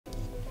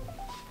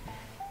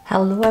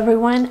Hello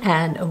everyone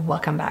and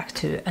welcome back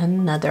to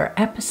another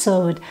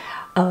episode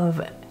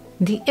of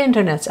the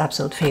internet's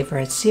absolute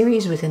favorite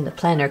series within the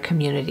planner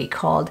community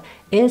called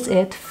Is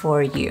It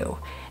For You?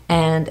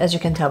 And as you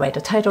can tell by the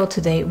title,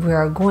 today we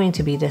are going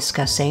to be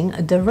discussing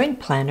the ring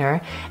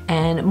planner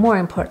and more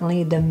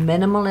importantly the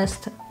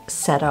minimalist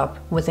setup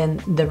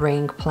within the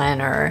ring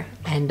planner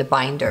and the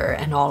binder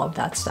and all of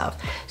that stuff.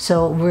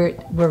 So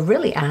we're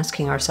really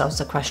asking ourselves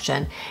the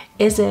question,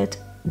 is it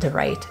the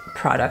right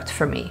product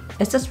for me?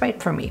 Is this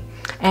right for me?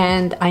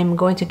 And I'm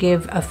going to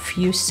give a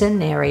few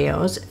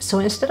scenarios. So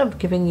instead of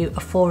giving you a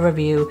full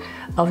review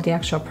of the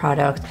actual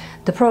product,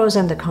 the pros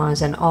and the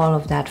cons and all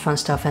of that fun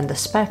stuff and the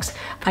specs,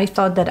 I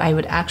thought that I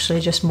would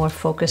actually just more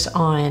focus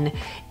on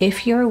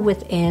if you're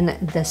within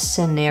the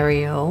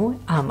scenario,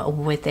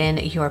 within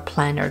your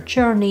planner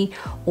journey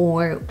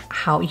or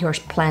how your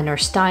planner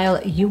style,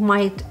 you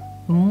might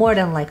more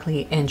than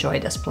likely enjoy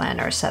this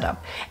planner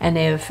setup. And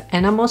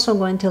I'm also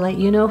going to let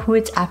you know who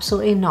it's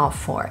absolutely not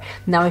for.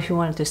 Now, if you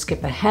wanted to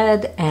skip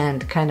ahead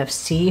and kind of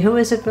see who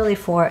is it really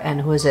for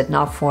and who is it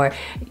not for,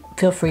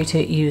 feel free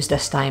to use the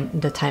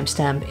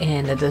timestamp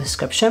in the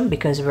description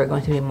because we're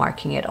going to be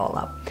marking it all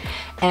up.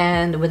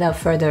 And without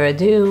further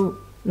ado,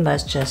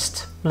 let's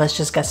just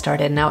get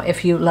started. Now,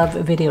 if you love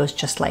videos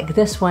just like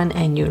this one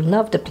and you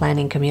love the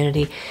planning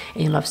community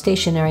and you love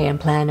stationery and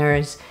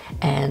planners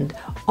and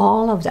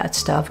all of that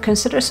stuff,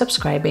 consider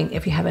subscribing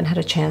if you haven't had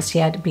a chance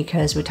yet,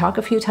 because we talk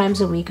a few times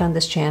a week on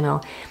this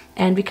channel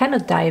and we kind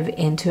of dive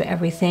into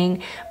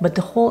everything. But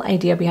the whole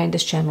idea behind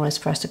this channel is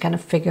for us to kind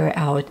of figure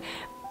out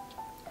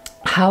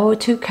how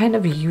to kind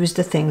of use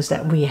the things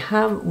that we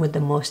have with the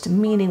most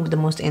meaning, with the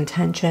most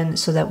intention,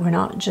 so that we're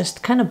not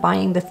just kind of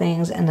buying the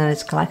things and then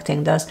it's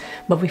collecting dust,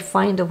 but we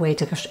find a way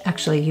to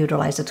actually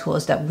utilize the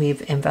tools that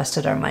we've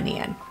invested our money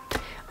in.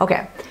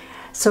 Okay,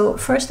 so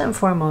first and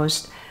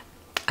foremost,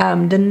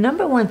 the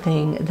number one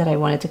thing that I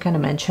wanted to kind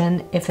of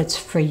mention, if it's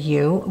for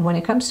you, when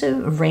it comes to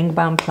ring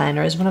bound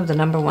planners, one of the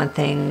number one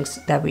things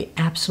that we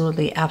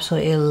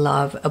absolutely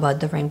love about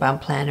the ring bound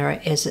planner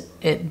is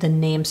the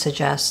name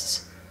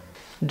suggests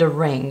the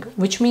ring,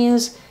 which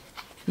means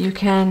you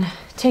can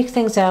take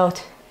things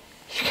out,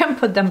 you can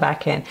put them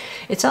back in.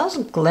 It sounds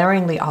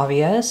glaringly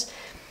obvious,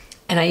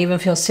 and I even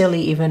feel silly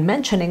even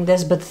mentioning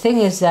this, but the thing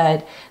is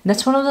that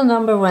that's one of the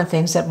number one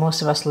things that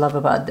most of us love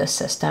about this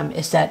system,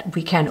 is that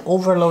we can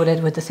overload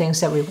it with the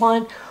things that we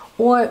want,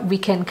 or we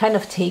can kind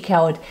of take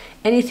out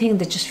anything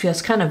that just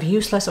feels kind of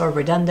useless or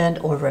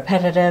redundant or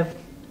repetitive.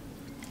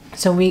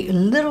 So we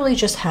literally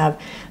just have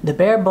the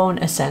bare bone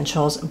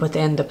essentials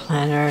within the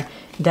planner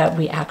that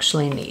we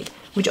actually need,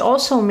 which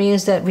also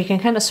means that we can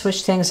kind of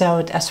switch things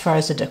out as far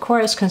as the decor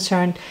is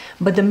concerned.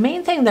 But the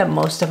main thing that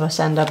most of us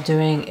end up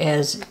doing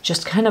is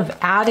just kind of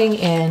adding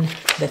in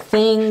the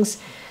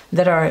things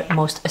that are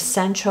most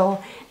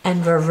essential,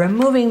 and we're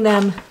removing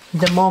them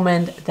the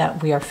moment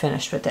that we are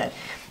finished with it.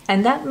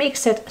 And that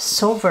makes it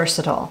so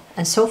versatile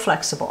and so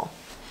flexible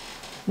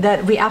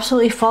that we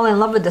absolutely fall in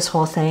love with this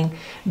whole thing,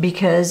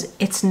 because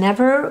it's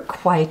never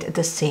quite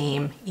the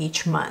same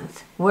each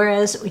month.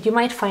 Whereas you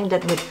might find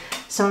that with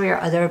some of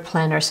your other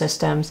planner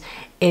systems,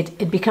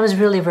 it becomes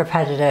really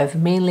repetitive,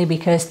 mainly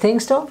because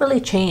things don't really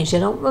change. They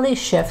don't really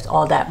shift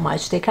all that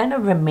much. They kind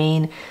of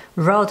remain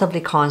relatively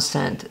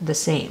constant, the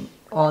same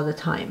all the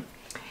time.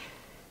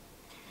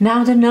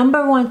 Now, the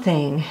number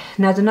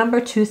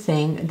two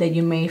thing that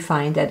you may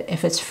find that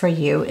if it's for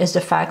you is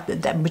the fact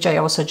that, which I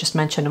also just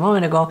mentioned a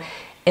moment ago,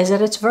 is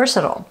that it's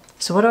versatile.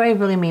 So what do I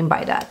really mean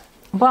by that?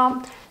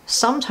 Well,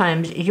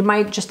 sometimes you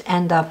might just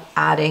end up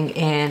adding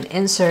in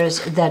inserts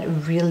that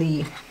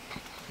really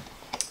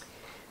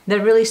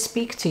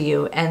speak to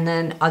you, and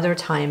then other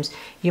times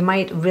you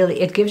might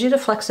it gives you the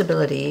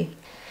flexibility.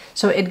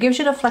 So it gives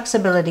you the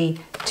flexibility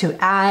to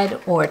add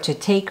or to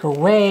take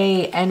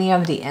away any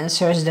of the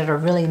inserts that are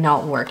really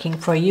not working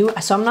for you.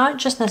 So I'm not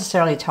just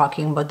necessarily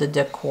talking about the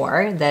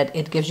decor, that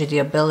it gives you the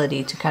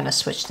ability to kind of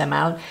switch them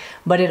out,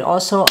 but it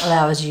also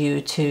allows you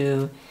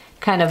to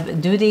kind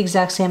of do the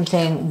exact same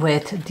thing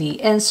with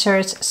the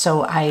inserts.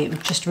 So I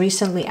just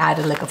recently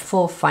added like a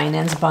full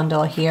finance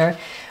bundle here,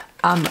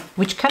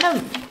 which kind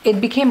of, it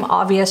became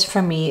obvious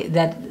for me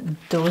that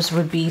those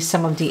would be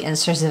some of the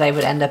inserts that I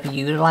would end up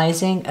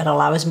utilizing. It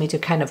allows me to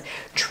kind of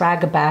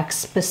track back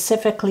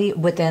specifically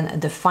within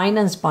the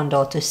finance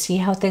bundle to see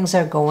how things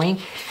are going,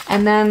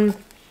 and then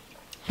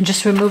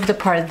just remove the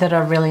parts that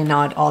are really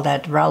not all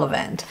that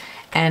relevant.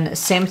 And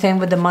same thing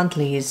with the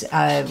monthlies.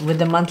 With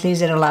the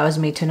monthlies, it allows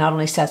me to not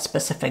only set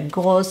specific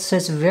goals, so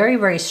it's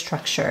very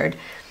structured,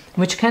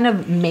 which kind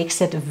of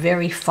makes it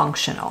very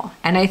functional.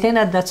 And I think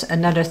that that's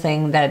another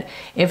thing, that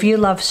if you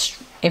love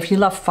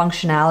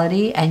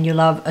functionality and you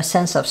love a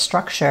sense of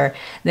structure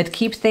that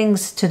keeps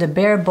things to the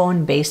bare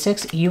bone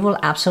basics, you will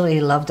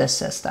absolutely love this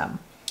system.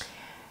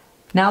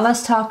 Now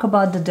let's talk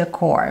about the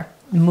decor.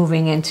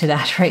 Moving into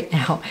that right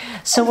now.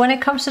 So when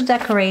it comes to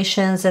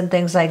decorations and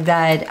things like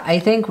that, I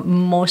think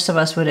most of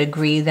us would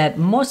agree that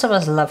most of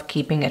us love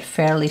keeping it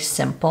fairly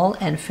simple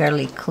and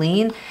fairly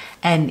clean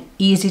and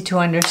easy to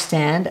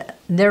understand.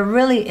 There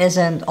really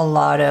isn't a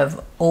lot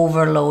of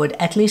overload.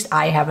 At least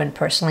I haven't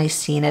personally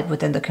seen it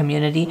within the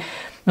community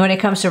when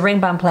it comes to ring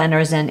bound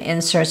planners and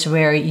inserts,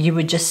 where you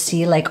would just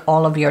see like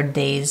all of your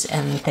days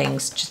and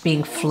things just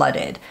being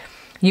flooded.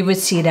 You would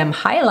see them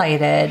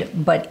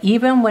highlighted, but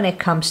even when it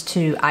comes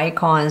to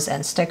icons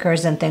and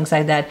stickers and things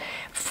like that,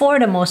 for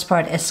the most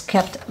part, it's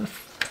kept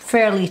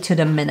fairly to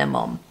the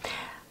minimum.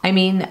 I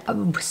mean,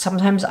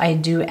 sometimes I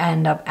do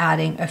end up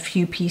adding a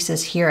few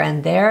pieces here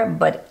and there,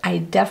 but I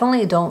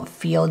definitely don't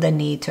feel the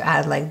need to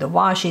add like the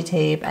washi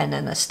tape and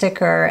then a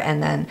sticker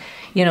and then,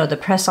 you know, the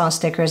press-on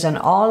stickers and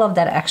all of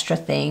that extra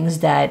things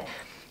that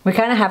we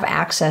kind of have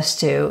access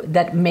to,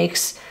 that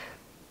makes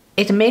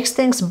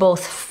things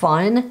both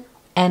fun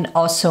and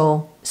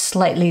also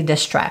slightly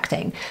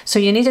distracting. So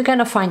you need to kind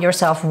of find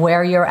yourself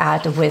where you're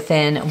at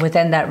within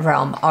that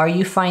realm. Are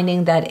you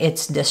finding that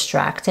it's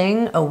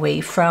distracting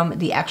away from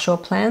the actual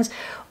plans,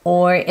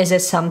 or is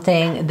it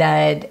something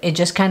that it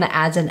just kind of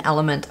adds an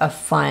element of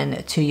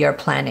fun to your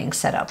planning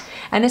setup?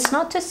 And it's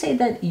not to say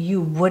that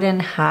you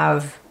wouldn't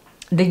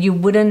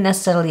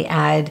necessarily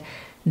add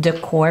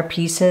decor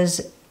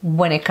pieces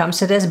when it comes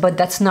to this, but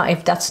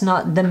if that's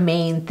not the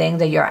main thing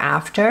that you're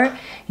after,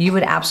 you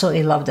would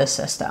absolutely love this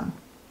system.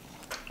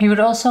 You would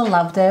also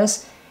love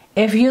this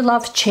if you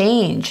love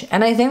change.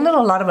 And I think that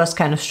a lot of us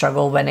kind of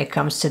struggle when it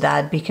comes to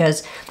that,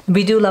 because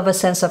we do love a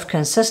sense of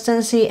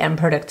consistency and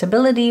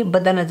predictability,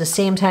 but then at the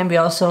same time, we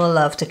also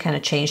love to kind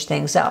of change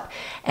things up.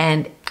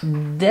 And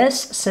this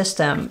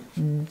system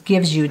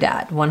gives you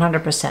that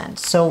 100%.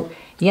 So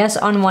yes,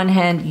 on one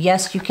hand,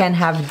 yes, you can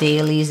have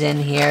dailies in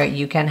here.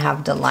 You can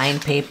have the line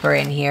paper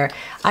in here.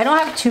 I don't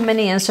have too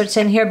many inserts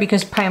in here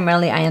because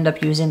primarily I end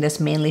up using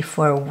this mainly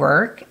for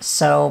work.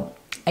 So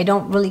I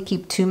don't really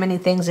keep too many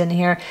things in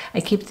here.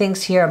 I keep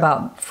things here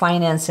about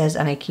finances,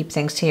 and I keep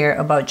things here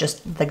about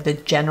just like the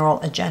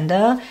general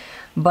agenda.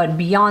 But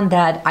beyond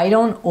that, I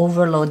don't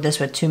overload this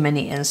with too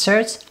many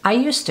inserts. I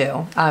used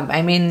to.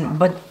 I mean,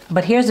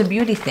 but here's the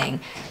beauty thing.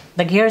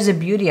 Like, here's the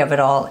beauty of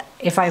it all.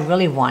 If I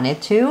really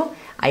wanted to,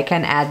 I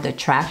can add the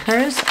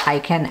trackers. I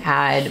can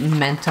add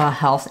mental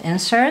health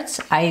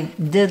inserts. I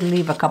did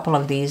leave a couple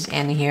of these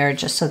in here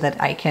just so that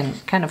I can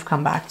kind of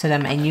come back to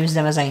them and use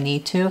them as I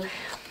need to.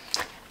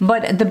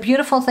 But the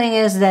beautiful thing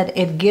is that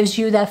it gives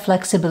you that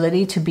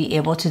flexibility to be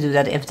able to do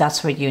that if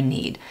that's what you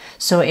need.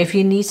 So if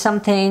you need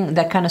something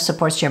that kind of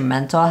supports your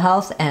mental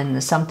health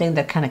and something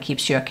that kind of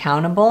keeps you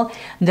accountable,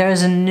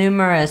 there's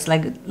numerous,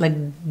 like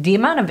the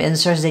amount of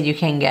inserts that you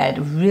can get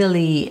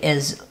really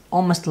is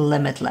almost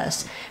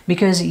limitless,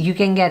 because you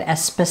can get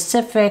as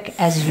specific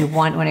as you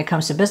want when it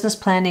comes to business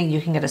planning.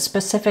 You can get as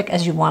specific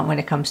as you want when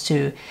it comes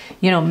to,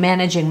 you know,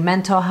 managing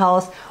mental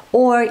health,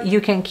 or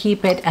you can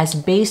keep it as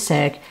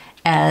basic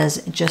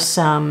as just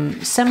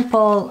some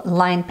simple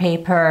line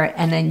paper,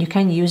 and then you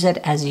can use it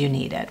as you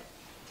need it.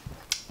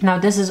 Now,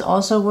 this is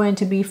also going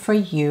to be for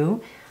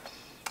you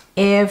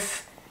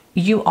if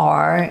you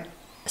are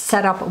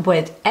set up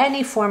with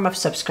any form of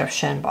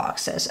subscription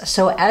boxes.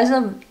 So as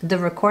of the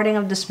recording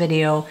of this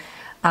video,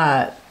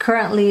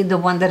 currently the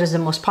one that is the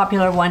most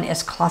popular one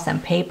is Cloth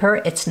and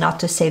Paper. It's not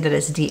to say that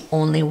it's the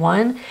only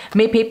one.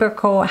 May Paper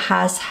Co.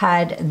 has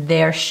had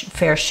their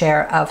fair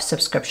share of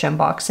subscription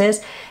boxes.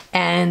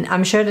 And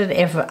I'm sure that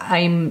if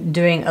I'm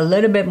doing a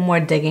little bit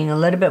more digging, a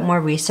little bit more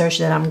research,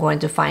 that I'm going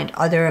to find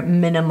other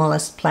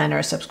minimalist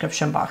planner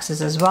subscription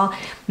boxes as well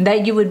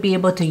that you would be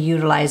able to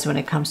utilize when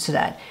it comes to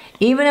that.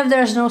 Even if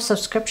there's no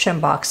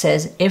subscription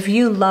boxes, if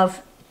you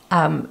love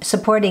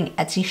supporting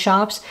Etsy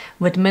shops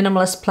with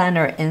minimalist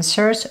planner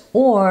inserts,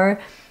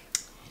 or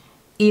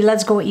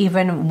let's go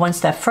even one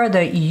step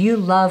further, you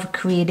love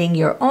creating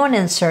your own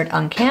insert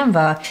on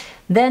Canva,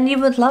 then you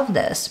would love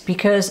this,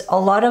 because a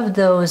lot of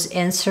those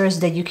inserts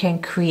that you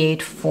can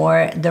create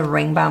for the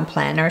ring bound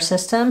planner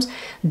systems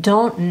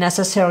don't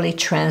necessarily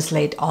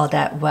translate all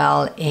that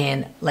well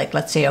in, like,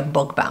 let's say a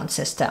book bound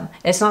system.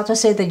 It's not to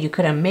say that you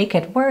couldn't make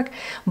it work,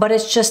 but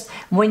it's just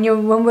when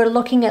we're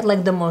looking at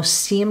like the most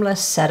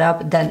seamless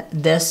setup, then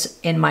this,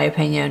 in my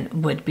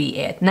opinion, would be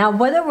it. Now,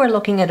 whether we're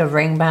looking at a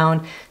ring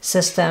bound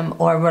system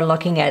or we're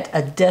looking at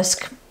a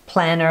disc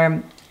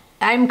planner,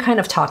 I'm kind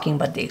of talking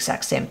about the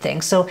exact same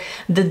thing. So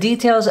the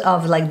details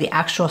of like the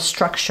actual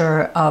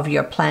structure of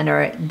your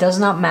planner does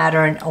not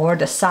matter, or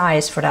the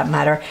size for that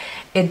matter.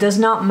 It does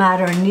not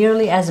matter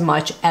nearly as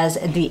much as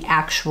the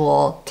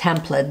actual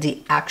template,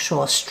 the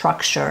actual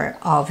structure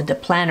of the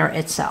planner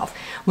itself,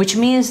 which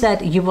means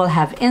that you will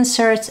have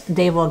inserts,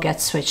 they will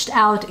get switched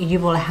out, you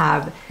will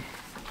have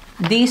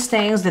these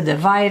things, the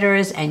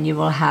dividers, and you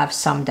will have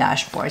some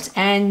dashboards,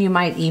 and you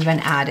might even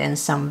add in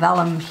some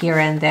vellum here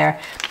and there.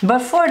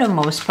 But for the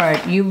most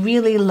part, you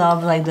really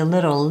love like the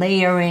little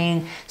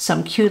layering,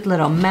 some cute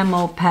little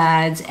memo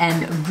pads,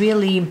 and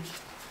really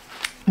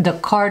the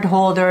card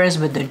holders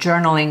with the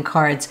journaling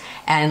cards,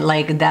 and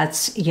like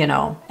that's, you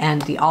know,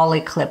 and the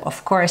ollie clip,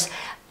 of course.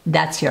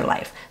 That's your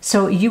life.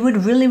 So you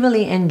would really,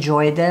 really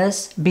enjoy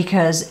this,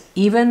 because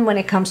even when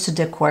it comes to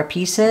decor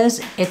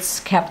pieces, it's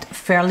kept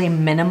fairly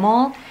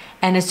minimal.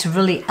 And it's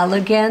really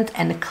elegant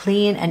and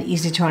clean and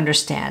easy to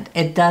understand.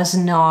 It does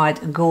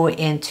not go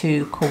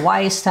into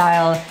kawaii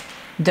style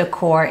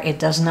decor. It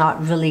does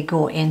not really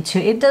go into,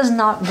 it does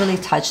not really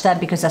touch that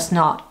because it's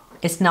not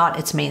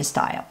its main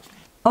style.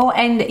 Oh,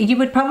 and you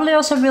would probably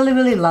also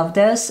really love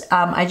this.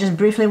 I just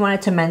briefly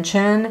wanted to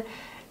mention,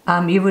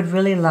 you would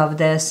really love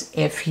this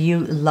if you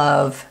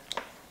love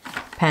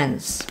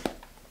pens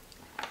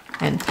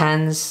and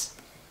pens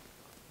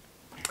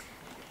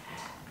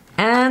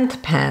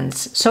and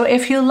pens. So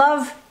if you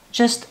love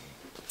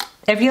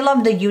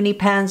the uni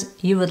pens,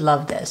 you would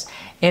love this.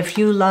 If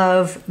you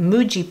love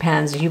Muji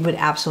pens, you would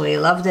absolutely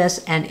love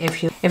this. And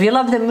if you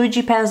love the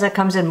Muji pens that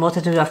comes in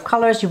multitude of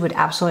colors, you would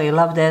absolutely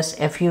love this.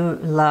 If you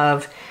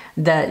love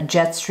the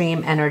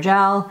Jetstream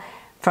Energel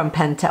from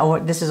Pentel, or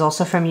this is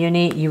also from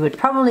Uni, you would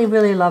probably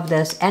really love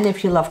this. And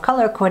if you love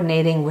color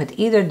coordinating with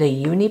either the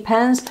Uni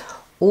pens,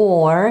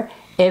 or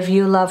if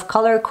you love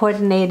color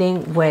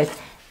coordinating with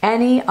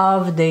any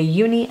of the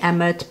Uni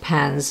Emmet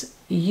pens,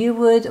 you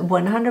would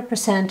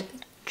 100%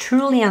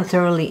 truly and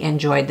thoroughly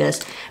enjoy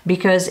this,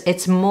 because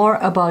it's more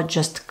about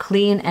just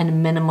clean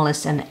and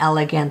minimalist and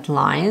elegant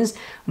lines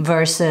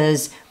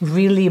versus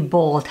really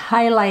bold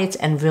highlights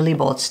and really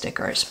bold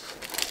stickers.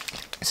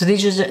 So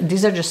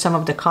these are just some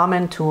of the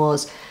common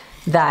tools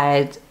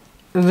that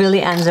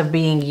really ends up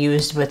being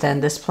used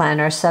within this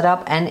planner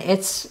setup, and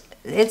it's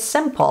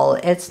simple.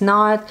 It's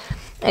not,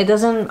 it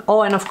doesn't,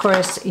 oh, and of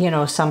course, you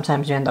know,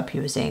 sometimes you end up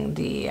using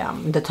the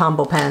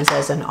Tombow pens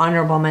as an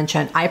honorable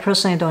mention. I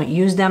personally don't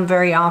use them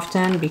very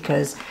often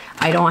because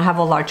I don't have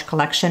a large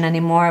collection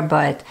anymore,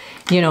 but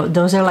you know,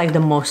 those are like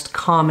the most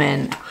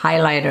common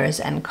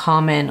highlighters and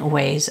common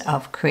ways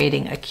of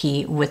creating a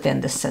key within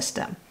the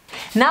system.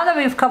 Now that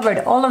we've covered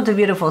all of the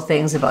beautiful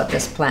things about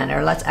this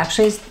planner, let's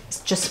actually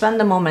just spend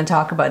a moment and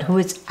talk about who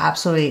it's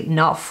absolutely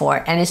not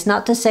for. And it's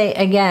not to say,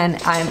 again,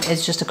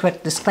 it's just a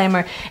quick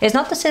disclaimer, it's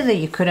not to say that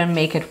you couldn't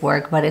make it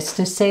work, but it's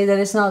to say that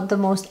it's not the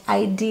most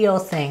ideal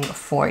thing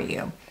for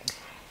you.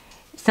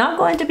 It's not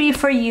going to be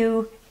for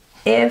you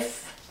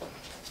if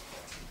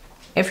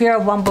you're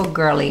a one book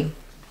girly.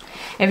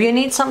 If you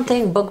need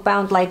something book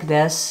bound like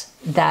this,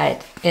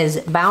 that is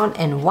bound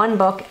in one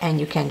book and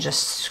you can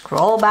just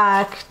scroll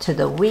back to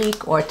the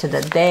week or to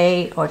the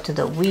day or to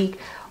the week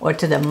or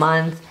to the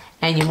month,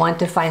 and you want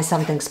to find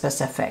something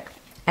specific.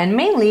 And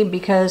mainly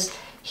because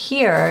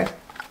here,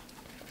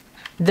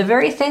 the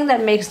very thing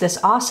that makes this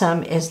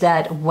awesome is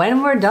that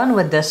when we're done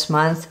with this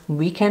month,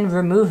 we can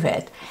remove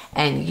it,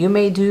 and you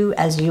may do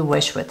as you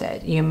wish with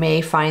it. You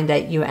may find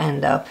that you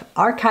end up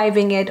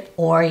archiving it,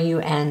 or you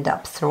end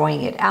up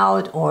throwing it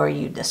out, or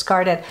you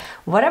discard it,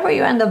 whatever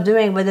you end up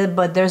doing with it,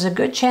 but there's a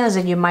good chance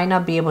that you might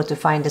not be able to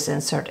find this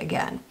insert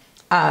again.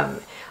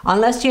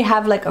 Unless you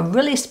have like a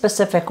really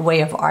specific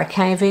way of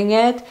archiving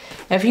it.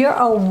 If you're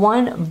a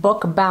one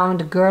book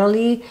bound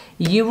girly,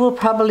 you will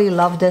probably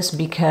love this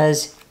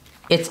because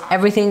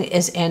everything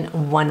is in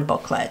one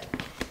booklet.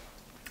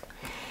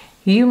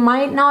 You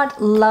might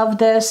not love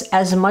this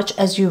as much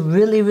as you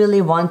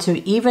really want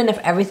to, even if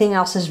everything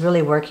else is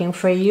really working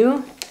for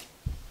you.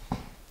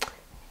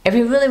 If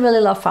you really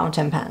love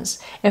fountain pens,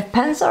 if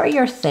pens are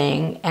your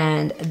thing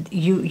and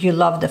you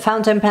love the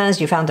fountain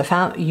pens, you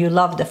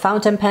love the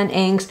fountain pen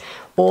inks,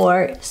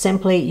 or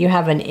simply you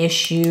have an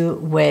issue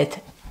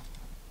with,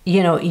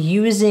 you know,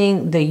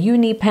 using the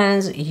uni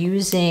pens,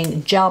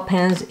 using gel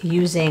pens,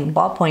 using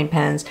ballpoint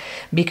pens,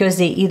 because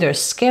they either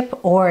skip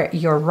or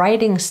your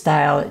writing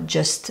style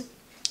just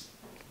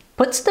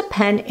puts the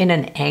pen in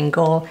an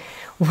angle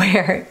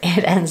where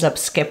it ends up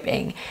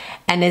skipping.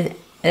 And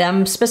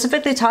I'm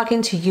specifically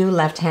talking to you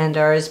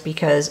left-handers,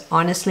 because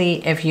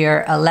honestly, if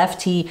you're a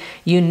lefty,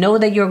 you know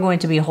that you're going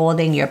to be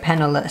holding your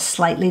pen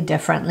slightly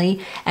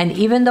differently. And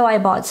even though I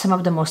bought some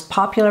of the most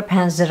popular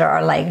pens that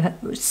are like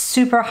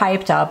super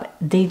hyped up,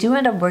 they do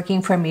end up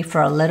working for me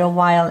for a little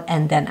while,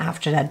 and then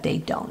after that they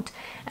don't.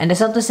 And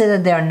it's not to say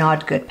that they're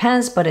not good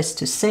pens, but it's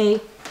to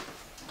say,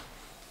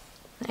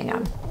 hang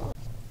on.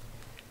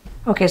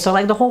 Okay, so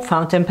like the whole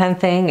fountain pen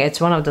thing,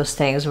 it's one of those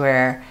things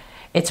where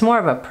it's more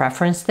of a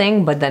preference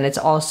thing, but then it's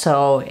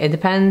also, it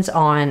depends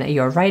on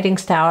your writing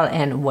style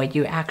and what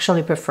you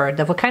actually prefer.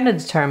 That will kind of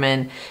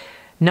determine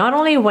not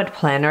only what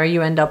planner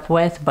you end up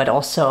with, but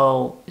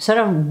also sort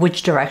of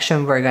which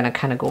direction we're gonna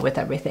kind of go with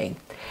everything.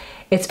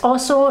 It's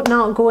also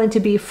not going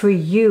to be for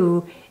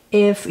you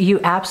if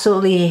you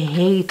absolutely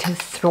hate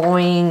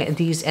throwing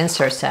these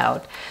inserts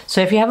out.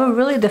 So if you have a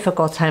really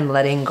difficult time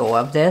letting go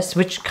of this,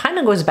 which kind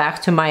of goes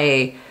back to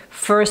my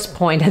first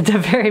point at the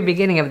very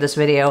beginning of this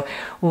video,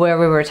 where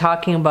we were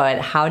talking about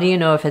how do you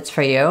know if it's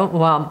for you?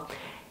 Well,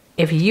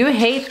 if you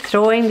hate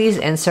throwing these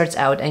inserts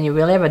out and you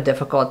really have a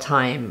difficult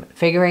time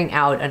figuring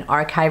out an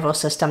archival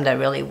system that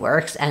really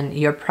works, and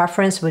your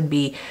preference would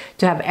be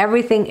to have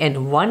everything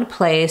in one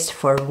place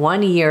for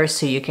 1 year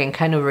so you can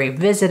kind of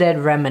revisit it,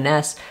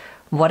 reminisce,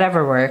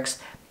 whatever works,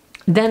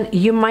 then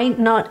you might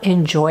not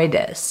enjoy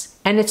this.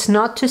 And it's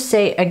not to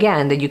say,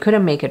 again, that you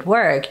couldn't make it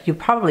work. You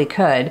probably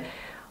could,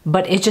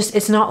 but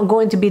it's not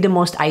going to be the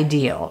most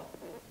ideal.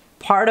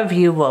 Part of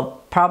you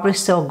will probably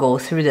still go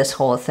through this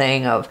whole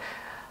thing of,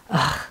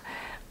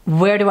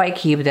 where do I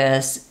keep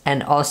this?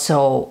 And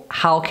also,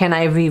 how can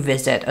I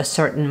revisit a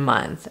certain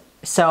month?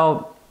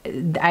 So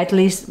at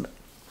least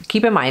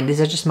keep in mind, these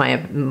are just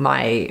my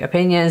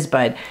opinions,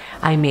 but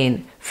I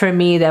mean, for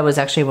me, that was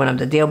actually one of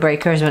the deal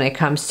breakers when it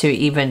comes to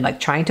even like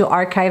trying to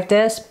archive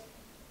this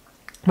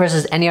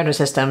versus any other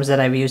systems that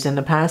I've used in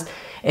the past.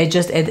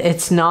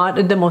 It's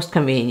not the most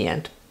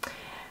convenient.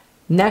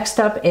 Next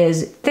up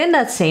is within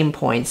that same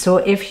point. So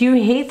if you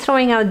hate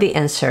throwing out the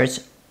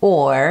inserts,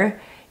 or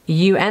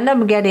you end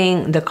up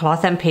getting the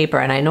cloth and paper,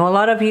 and I know a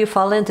lot of you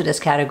fall into this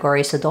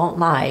category, so don't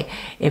lie.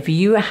 If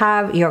you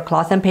have your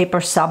cloth and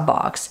paper sub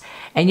box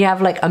and you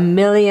have like a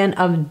million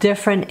of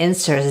different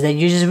inserts that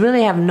you just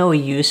really have no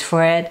use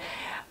for it,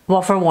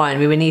 well, for one,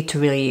 we would need to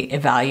really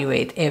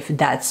evaluate if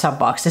that sub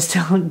box is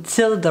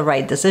still the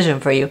right decision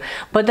for you.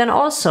 But then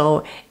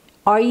also,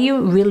 are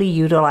you really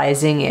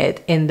utilizing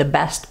it in the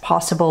best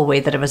possible way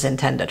that it was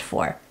intended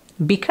for?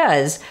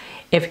 Because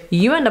if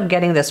you end up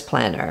getting this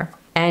planner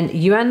and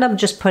you end up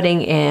just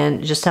putting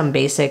in just some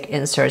basic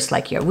inserts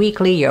like your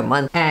weekly, your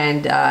month,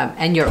 and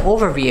your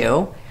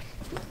overview,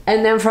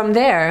 and then from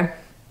there,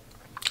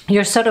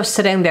 you're sort of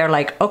sitting there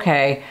like,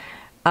 okay,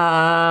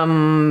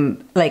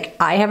 like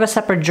I have a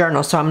separate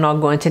journal, so I'm not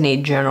going to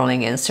need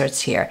journaling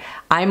inserts here.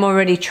 I'm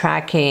already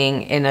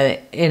tracking in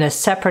a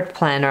separate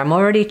planner. I'm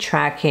already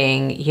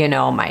tracking, you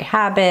know, my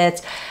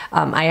habits.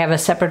 I have a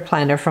separate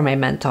planner for my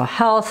mental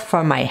health,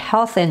 for my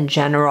health in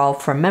general,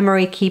 for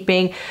memory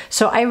keeping.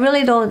 So I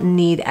really don't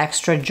need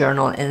extra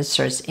journal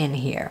inserts in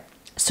here.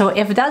 So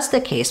if that's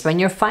the case, when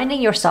you're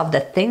finding yourself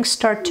that things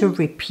start to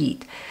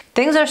repeat,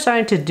 things are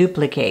starting to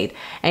duplicate,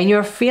 and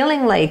you're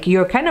feeling like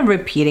you're kind of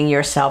repeating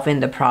yourself in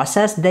the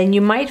process, then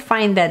you might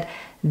find that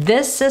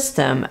this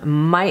system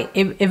might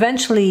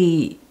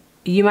eventually,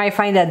 you might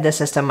find that the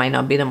system might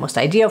not be the most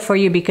ideal for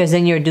you, because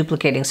then you're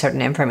duplicating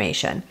certain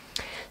information.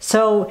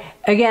 So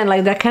again,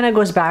 like that kind of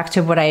goes back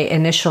to what I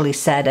initially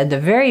said at the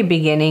very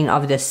beginning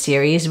of this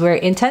series, where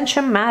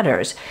intention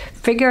matters.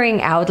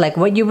 Figuring out like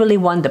what you really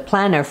want the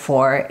planner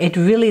for, it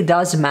really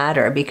does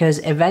matter, because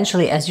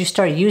eventually as you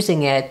start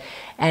using it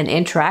and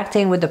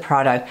interacting with the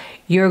product,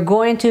 you're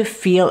going to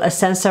feel a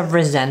sense of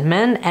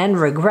resentment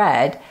and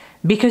regret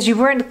because you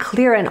weren't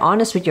clear and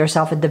honest with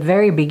yourself at the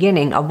very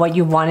beginning of what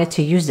you wanted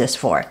to use this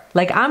for.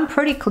 Like, I'm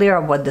pretty clear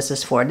of what this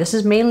is for. This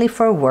is mainly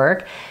for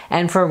work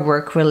and for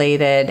work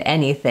related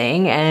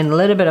anything and a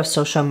little bit of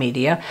social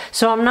media.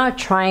 So I'm not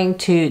trying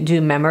to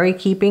do memory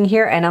keeping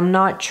here, and I'm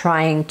not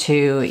trying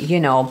to, you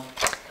know,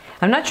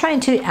 I'm not trying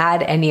to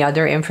add any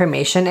other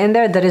information in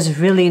there that is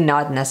really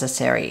not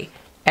necessary.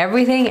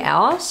 Everything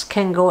else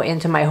can go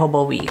into my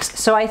hobo weeks.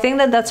 So I think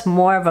that that's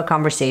more of a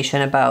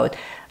conversation about,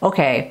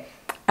 okay,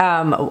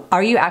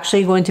 are you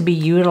actually going to be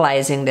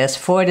utilizing this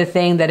for the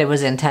thing that it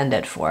was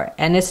intended for?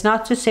 And it's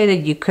not to say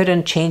that you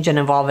couldn't change and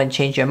evolve and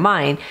change your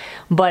mind,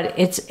 but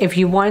it's if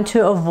you want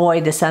to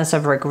avoid the sense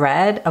of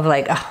regret of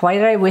like, why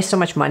did I waste so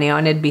much money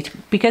on it?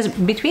 Because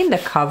between the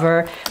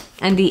cover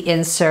and the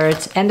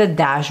inserts and the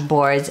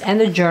dashboards and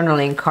the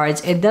journaling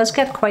cards, it does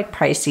get quite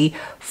pricey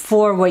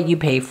for what you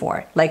pay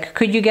for. Like,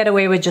 could you get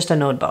away with just a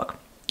notebook?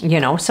 You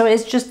know, so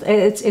it's just,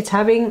 it's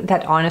having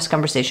that honest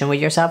conversation with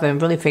yourself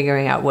and really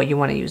figuring out what you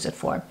want to use it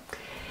for.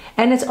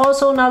 And it's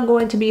also not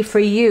going to be for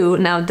you.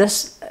 Now,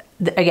 this,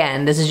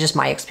 again, this is just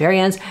my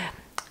experience.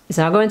 It's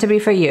not going to be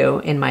for you,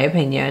 in my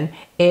opinion,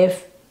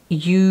 if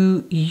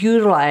you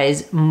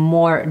utilize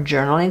more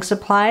journaling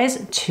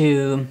supplies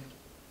to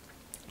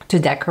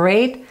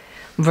decorate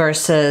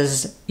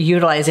versus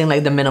utilizing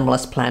like the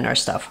minimalist planner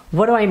stuff.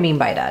 What do I mean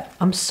by that?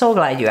 I'm so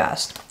glad you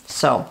asked.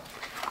 So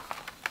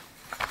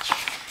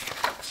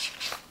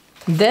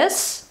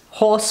this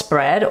whole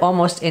spread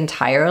almost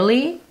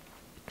entirely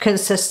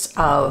consists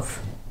of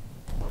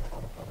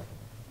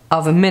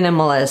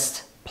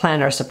minimalist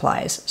planner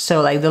supplies.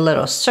 So like the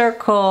little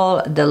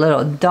circle, the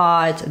little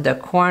dot, the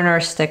corner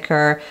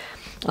sticker,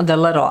 the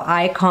little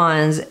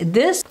icons.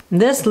 This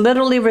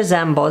literally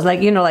resembles,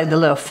 like, you know, like the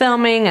little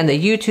filming and the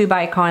YouTube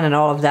icon and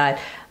all of that.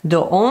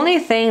 The only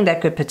thing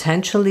that could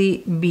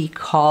potentially be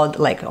called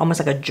like almost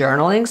like a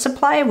journaling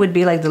supply would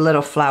be like the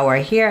little flower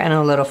here and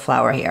a little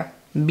flower here.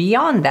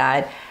 Beyond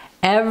that,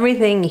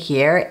 everything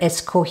here is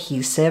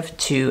cohesive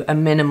to a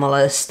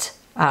minimalist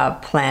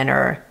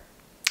planner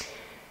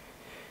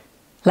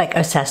like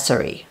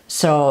accessory.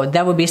 So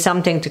that would be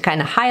something to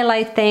kind of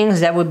highlight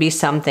things. That would be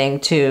something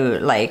to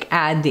like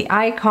add the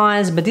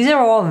icons, but these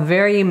are all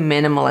very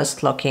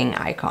minimalist looking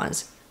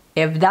icons.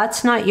 If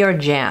that's not your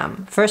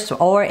jam, first,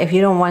 or if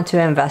you don't want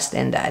to invest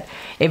in that,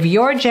 if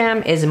your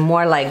jam is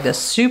more like the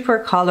super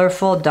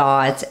colorful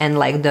dots and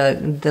like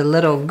the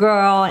little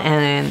girl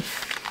and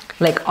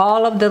like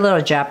all of the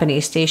little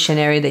Japanese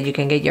stationery that you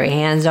can get your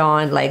hands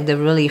on, like the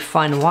really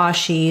fun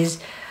washi's,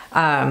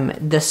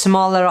 the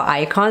small little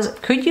icons,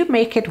 could you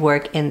make it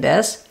work in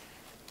this?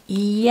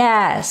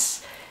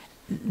 Yes.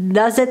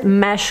 Does it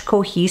mesh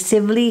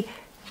cohesively?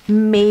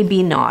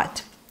 Maybe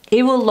not.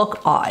 It will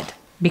look odd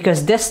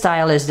because this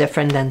style is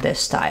different than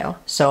this style.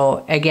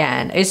 So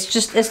again, it's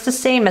the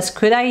same as,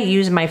 could I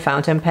use my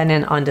fountain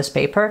pen on this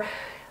paper?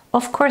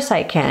 Of course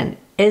I can.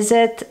 Is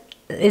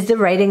the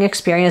writing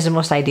experience the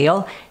most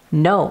ideal?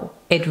 No,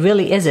 it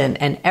really isn't.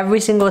 And every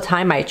single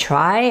time I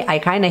try, I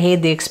kind of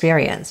hate the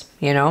experience,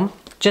 you know?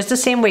 Just the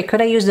same way,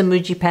 could I use the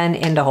Muji pen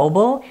in the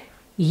Hobo?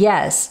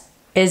 Yes.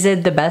 Is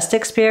it the best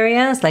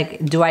experience?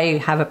 Like, do I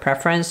have a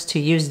preference to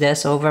use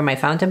this over my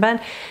fountain pen?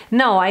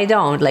 No, I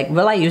don't. Like,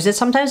 will I use it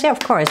sometimes? Yeah, of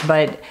course,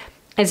 but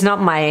it's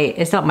not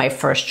my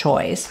first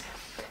choice.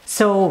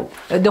 So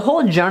the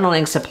whole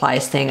journaling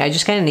supplies thing, I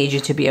just kind of need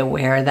you to be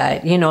aware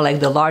that, you know, like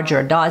the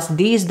larger dots,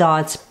 these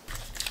dots,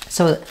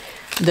 so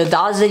the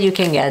dots that you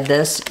can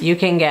get, you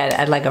can get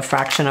at like a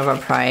fraction of a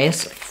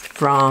price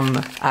from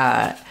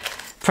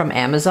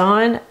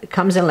Amazon. It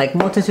comes in like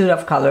multitude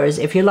of colors.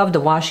 If you love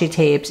the washi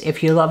tapes,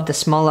 if you love the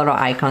small little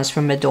icons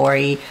from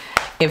Midori,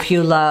 if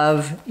you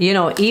love, you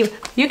know,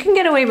 you can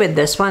get away with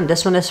this one.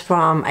 This one is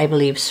from, I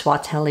believe,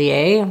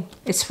 Swatelier.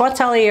 It's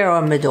Swatelier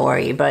or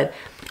Midori, but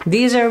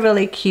these are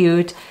really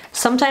cute.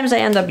 Sometimes I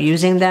end up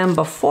using them,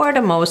 but for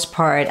the most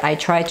part, I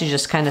try to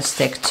just kind of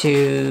stick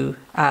to,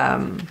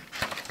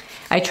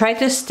 I try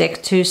to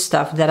stick to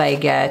stuff that I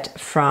get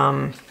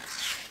from,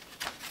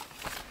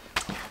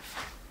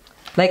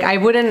 like I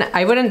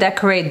wouldn't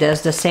decorate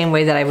this the same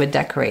way that I would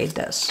decorate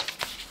this.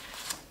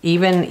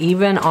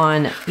 Even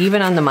on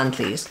the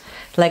monthlies.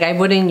 Like I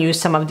wouldn't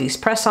use some of these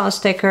press-on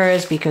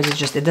stickers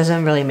because it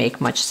doesn't really make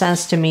much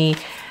sense to me.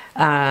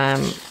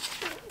 I'm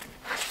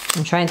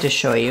trying to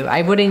show you.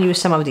 I wouldn't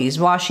use some of these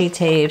washi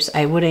tapes.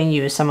 I wouldn't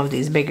use some of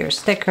these bigger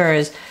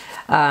stickers.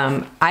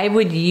 I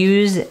would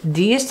use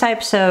these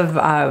types of,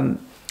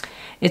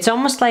 it's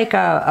almost like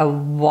a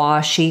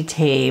washi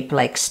tape,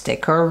 like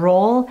sticker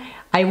roll.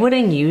 I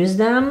wouldn't use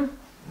them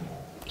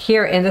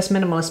here in this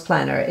minimalist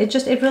planner.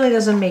 It really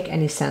doesn't make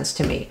any sense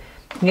to me.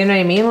 You know what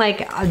I mean?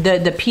 Like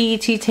the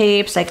PET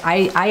tapes, like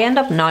I end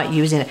up not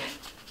using it.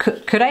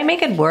 Could I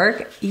make it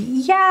work?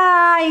 Yeah,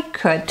 I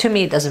could. To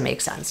me, it doesn't make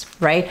sense,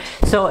 right?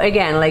 So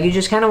again, like you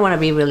just kind of want to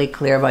be really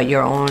clear about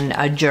your own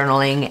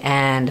journaling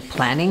and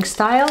planning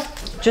style.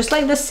 Just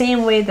like the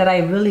same way that I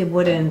really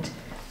wouldn't,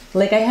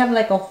 like I have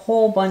like a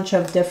whole bunch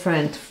of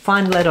different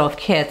fun little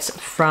kits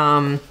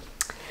from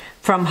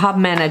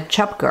Hubman and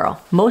Chop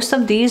Girl. Most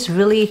of these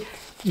really,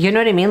 you know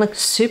what I mean? Like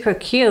super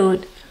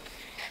cute.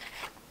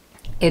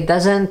 It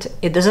doesn't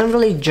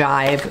really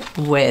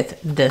jive with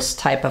this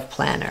type of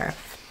planner.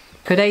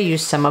 Could I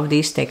use some of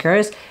these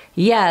stickers?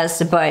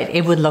 Yes, but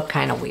it would look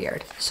kind of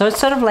weird. So it's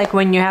sort of like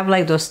when you have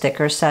like those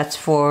sticker sets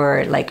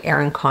for like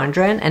Erin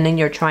Condren and then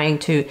you're trying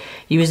to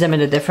use them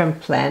in a different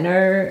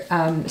planner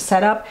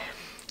setup.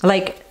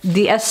 Like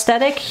the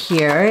aesthetic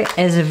here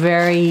is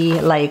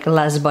very like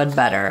less but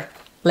better.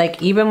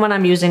 Like even when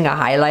I'm using a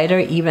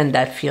highlighter, even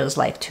that feels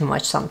like too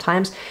much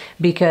sometimes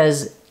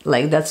because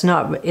like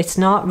it's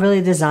not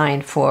really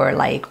designed for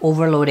like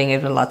overloading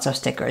it with lots of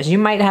stickers. You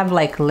might have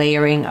like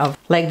layering of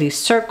like these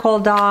circle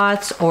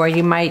dots, or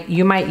you might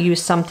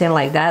use something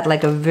like that,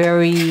 like a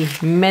very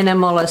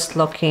minimalist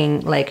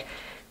looking like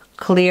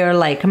clear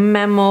like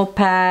memo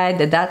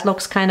pad that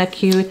looks kind of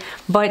cute,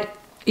 but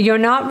you're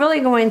not really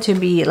going to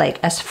be like,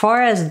 as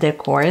far as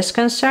decor is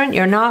concerned,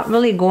 you're not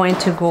really going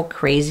to go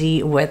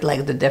crazy with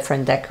like the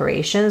different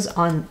decorations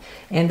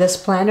in this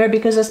planner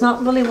because it's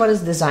not really what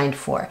it's designed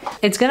for.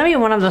 It's gonna be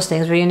one of those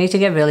things where you need to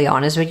get really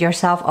honest with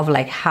yourself of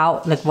like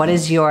what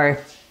is your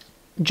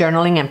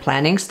journaling and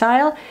planning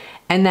style,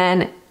 and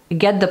then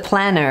get the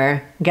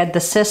planner, get the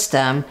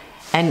system,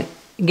 and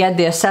get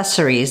the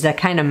accessories that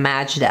kind of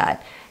match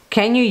that.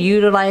 Can you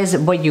utilize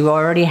what you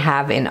already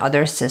have in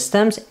other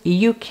systems?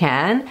 You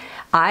can.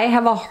 I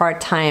have a hard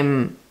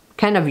time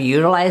kind of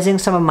utilizing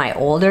some of my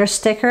older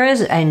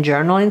stickers and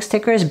journaling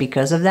stickers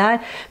because of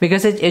that,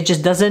 because it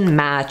just doesn't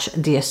match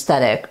the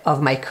aesthetic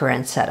of my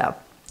current setup.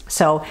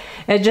 So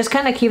just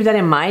kind of keep that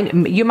in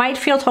mind. You might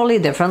feel totally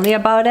differently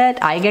about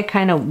it. I get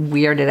kind of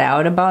weirded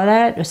out about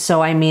it.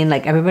 So I mean,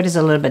 like everybody's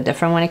a little bit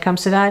different when it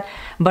comes to that.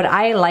 But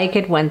I like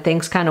it when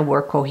things kind of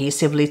work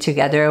cohesively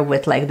together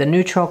with like the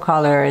neutral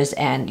colors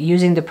and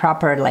using the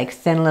proper like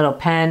thin little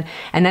pen.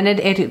 And then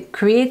it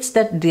creates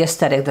the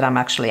aesthetic that I'm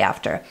actually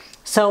after.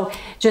 So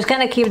just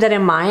kind of keep that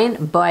in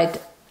mind.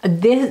 But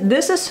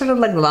this is sort of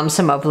like lump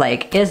sum of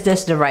like, is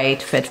this the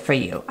right fit for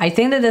you? I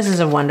think that this is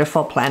a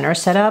wonderful planner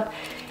setup.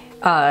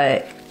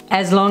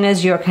 As long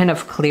as you're kind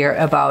of clear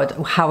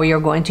about how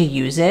you're going to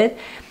use it.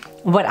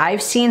 What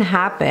I've seen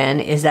happen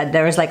is that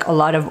there is like a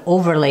lot of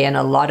overlay and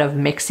a lot of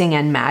mixing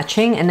and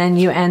matching, and then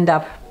you end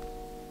up,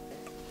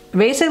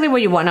 basically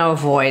what you want to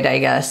avoid, I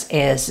guess,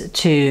 is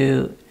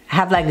to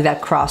have like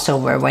that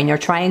crossover when you're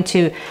trying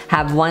to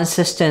have one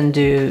system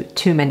do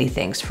too many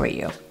things for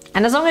you.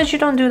 And as long as you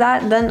don't do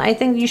that, then I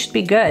think you should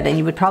be good, and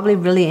you would probably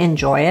really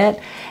enjoy it,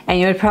 and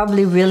you would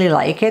probably really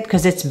like it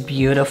because it's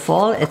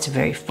beautiful, it's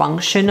very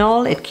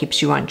functional, it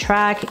keeps you on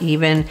track.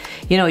 Even,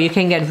 you know, you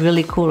can get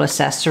really cool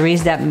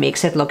accessories that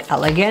makes it look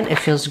elegant. It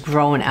feels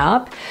grown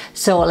up.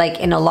 So like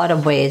in a lot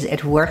of ways,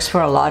 it works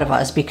for a lot of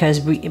us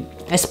because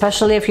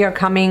especially if you're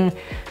coming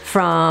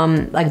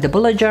from like the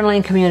bullet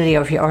journaling community,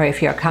 or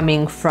if you're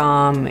coming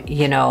from,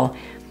 you know,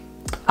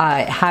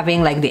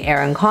 having like the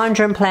Erin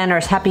Condren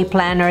planners, happy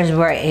planners,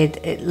 where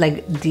it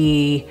like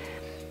the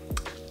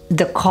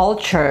the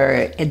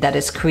culture that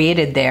is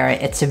created there,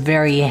 it's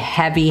very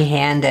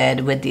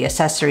heavy-handed with the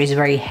accessories,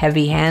 very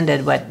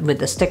heavy-handed with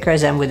the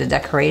stickers and with the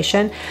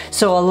decoration.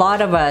 So a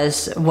lot of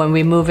us, when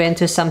we move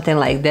into something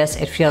like this,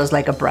 it feels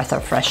like a breath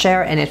of fresh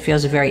air, and it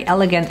feels very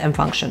elegant and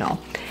functional.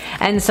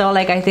 And so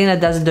like, I think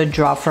that does the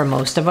draw for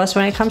most of us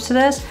when it comes to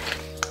this.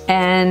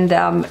 And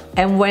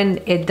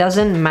when it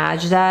doesn't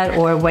match that,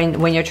 or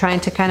when you're trying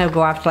to kind of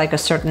go after like a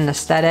certain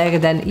aesthetic,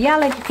 then yeah,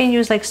 like you can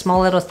use like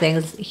small little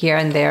things here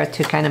and there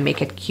to kind of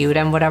make it cute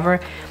and whatever,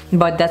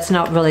 but that's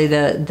not really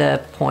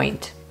the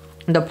point.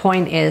 The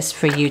point is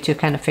for you to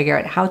kind of figure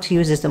out how to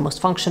use this the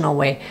most functional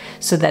way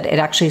so that it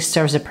actually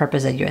serves the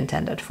purpose that you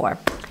intended for.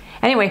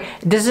 Anyway,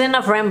 this is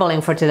enough rambling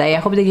for today. I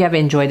hope that you have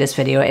enjoyed this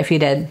video. If you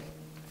did,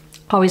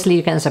 obviously,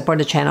 you can support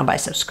the channel by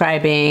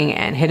subscribing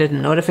and hit the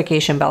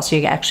notification bell so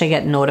you actually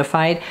get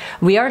notified.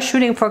 We are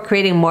shooting for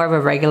creating more of a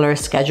regular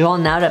schedule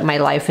now that my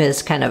life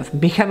is kind of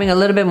becoming a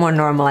little bit more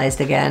normalized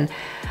again.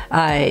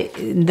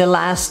 The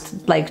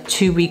last like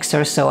 2 weeks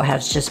or so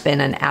has just been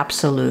an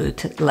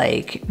absolute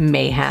like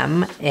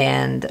mayhem,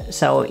 and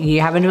so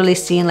you haven't really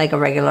seen like a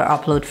regular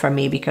upload from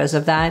me because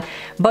of that.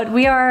 But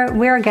we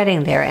are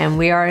getting there, and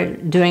we are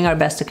doing our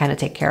best to kind of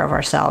take care of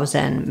ourselves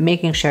and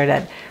making sure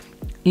that,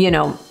 you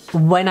know,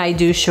 when I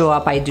do show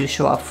up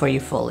for you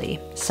fully.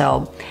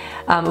 So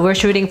we're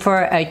shooting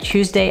for a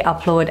Tuesday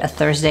upload, a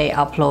Thursday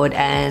upload,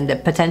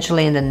 and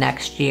potentially in the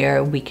next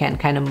year we can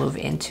kind of move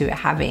into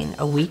having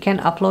a weekend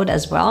upload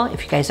as well.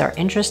 If you guys are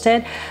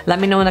interested, let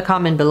me know in the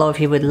comment below if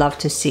you would love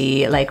to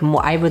see like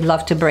more. I would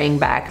love to bring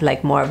back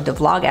like more of the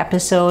vlog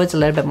episodes, a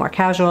little bit more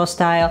casual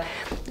style,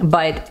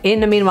 but in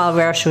the meanwhile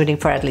we're shooting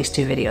for at least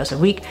 2 videos a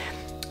week.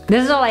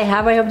 This is all I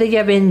have. I hope that you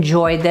have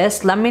enjoyed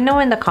this. Let me know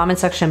in the comment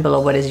section below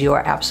what is your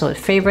absolute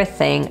favorite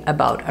thing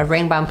about a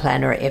ring bound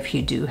planner if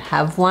you do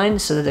have one,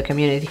 so that the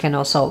community can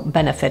also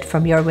benefit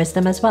from your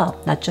wisdom as well,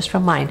 not just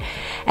from mine.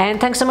 And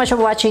thanks so much for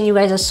watching, you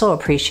guys. I so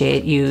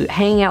appreciate you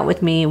hanging out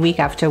with me week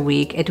after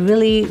week. It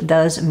really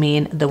does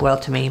mean the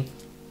world to me.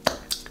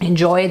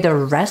 Enjoy the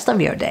rest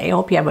of your day. I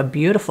hope you have a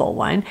beautiful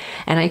one,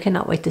 and I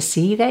cannot wait to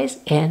see you guys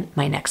in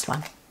my next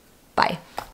one. Bye.